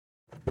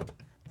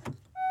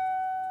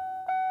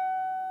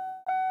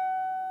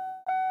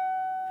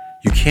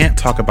can't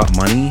talk about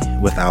money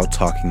without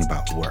talking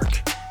about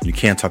work. You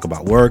can't talk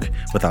about work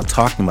without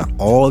talking about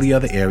all the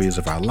other areas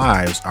of our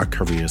lives our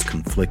careers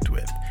conflict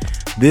with.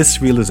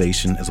 This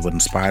realization is what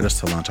inspired us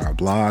to launch our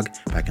blog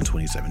back in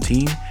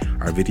 2017,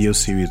 our video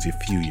series a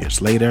few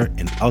years later,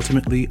 and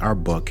ultimately our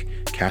book,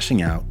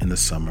 Cashing Out, in the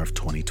summer of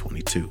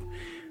 2022.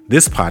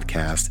 This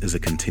podcast is a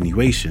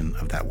continuation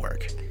of that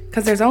work.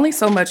 Because there's only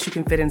so much you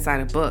can fit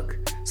inside a book,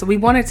 so we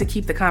wanted to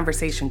keep the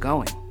conversation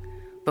going.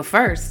 But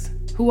first,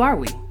 who are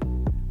we?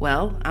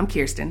 Well, I'm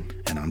Kirsten.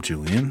 And I'm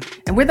Julian.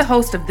 And we're the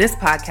host of this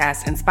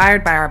podcast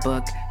inspired by our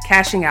book,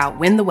 Cashing Out,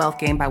 Win the Wealth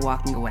Game by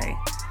Walking Away.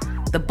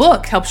 The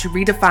book helps you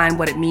redefine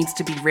what it means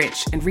to be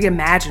rich and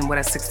reimagine what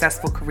a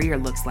successful career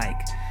looks like.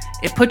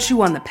 It puts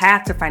you on the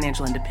path to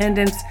financial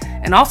independence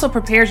and also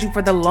prepares you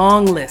for the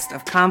long list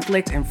of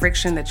conflict and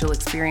friction that you'll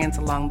experience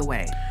along the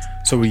way.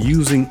 So we're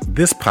using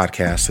this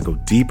podcast to go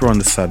deeper on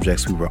the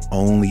subjects we were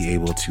only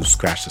able to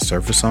scratch the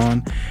surface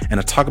on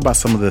and to talk about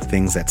some of the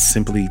things that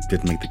simply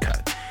didn't make the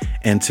cut.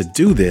 And to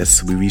do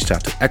this, we reached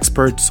out to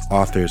experts,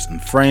 authors, and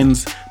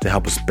friends to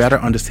help us better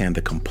understand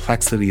the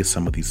complexity of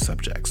some of these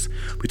subjects.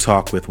 We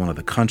talked with one of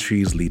the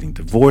country's leading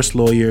divorce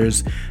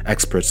lawyers,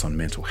 experts on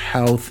mental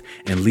health,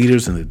 and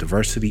leaders in the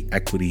diversity,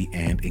 equity,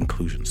 and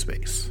inclusion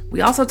space.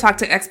 We also talked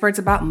to experts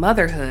about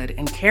motherhood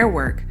and care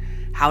work,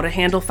 how to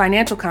handle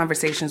financial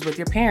conversations with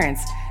your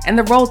parents, and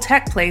the role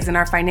tech plays in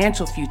our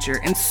financial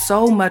future, and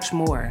so much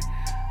more.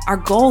 Our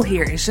goal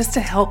here is just to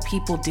help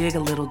people dig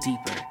a little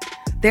deeper.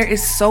 There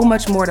is so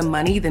much more to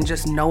money than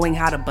just knowing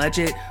how to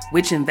budget,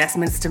 which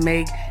investments to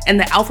make, and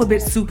the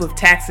alphabet soup of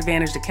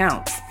tax-advantaged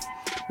accounts.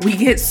 We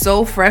get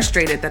so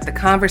frustrated that the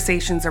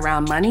conversations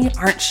around money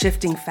aren't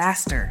shifting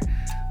faster.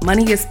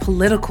 Money is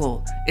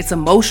political, it's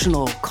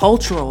emotional,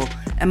 cultural,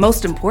 and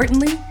most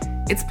importantly,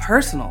 it's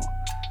personal.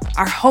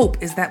 Our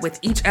hope is that with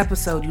each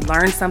episode, you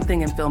learn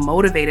something and feel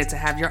motivated to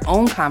have your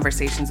own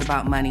conversations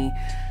about money,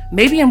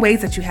 maybe in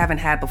ways that you haven't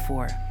had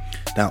before.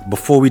 Now,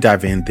 before we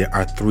dive in, there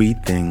are 3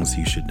 things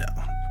you should know.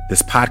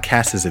 This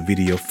podcast is a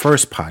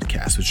video-first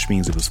podcast, which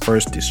means it was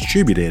first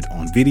distributed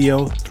on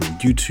video through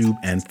YouTube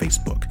and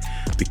Facebook.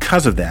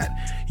 Because of that,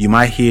 you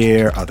might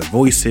hear other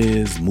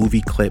voices, movie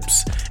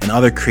clips, and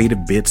other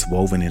creative bits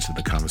woven into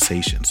the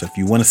conversation. So if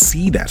you want to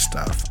see that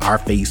stuff, our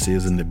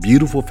faces and the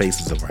beautiful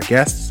faces of our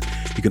guests,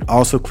 you can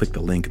also click the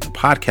link in the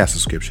podcast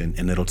description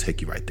and it'll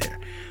take you right there.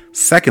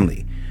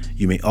 Secondly,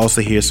 you may also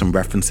hear some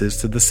references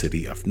to the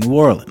city of New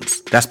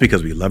Orleans. That's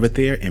because we love it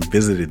there and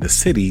visited the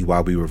city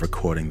while we were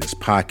recording this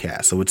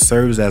podcast. So it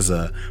serves as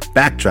a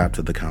backdrop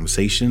to the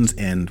conversations,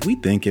 and we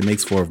think it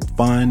makes for a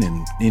fun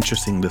and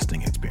interesting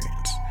listening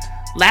experience.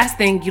 Last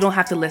thing, you don't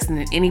have to listen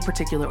in any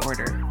particular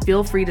order.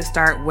 Feel free to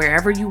start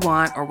wherever you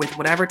want or with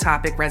whatever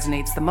topic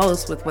resonates the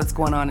most with what's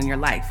going on in your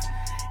life.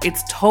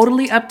 It's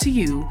totally up to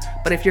you,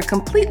 but if you're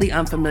completely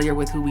unfamiliar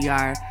with who we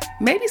are,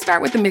 maybe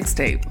start with the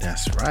mixtape.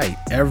 That's right.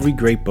 Every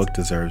great book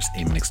deserves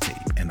a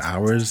mixtape, and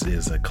ours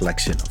is a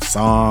collection of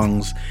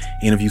songs,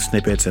 interview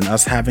snippets, and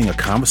us having a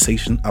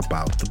conversation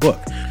about the book.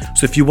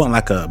 So if you want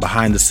like a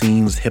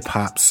behind-the-scenes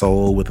hip-hop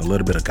soul with a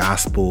little bit of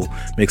gospel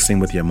mixing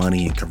with your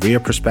money and career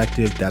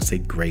perspective, that's a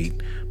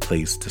great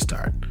place to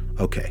start.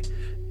 Okay.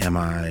 Am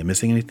I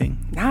missing anything?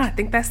 Nah, I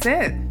think that's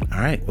it.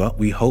 All right. Well,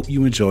 we hope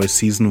you enjoy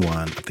season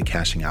 1 of the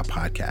Cashing Out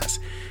podcast.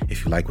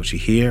 If you like what you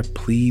hear,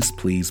 please,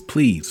 please,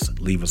 please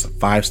leave us a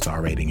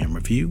 5-star rating and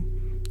review.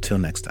 Till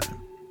next time.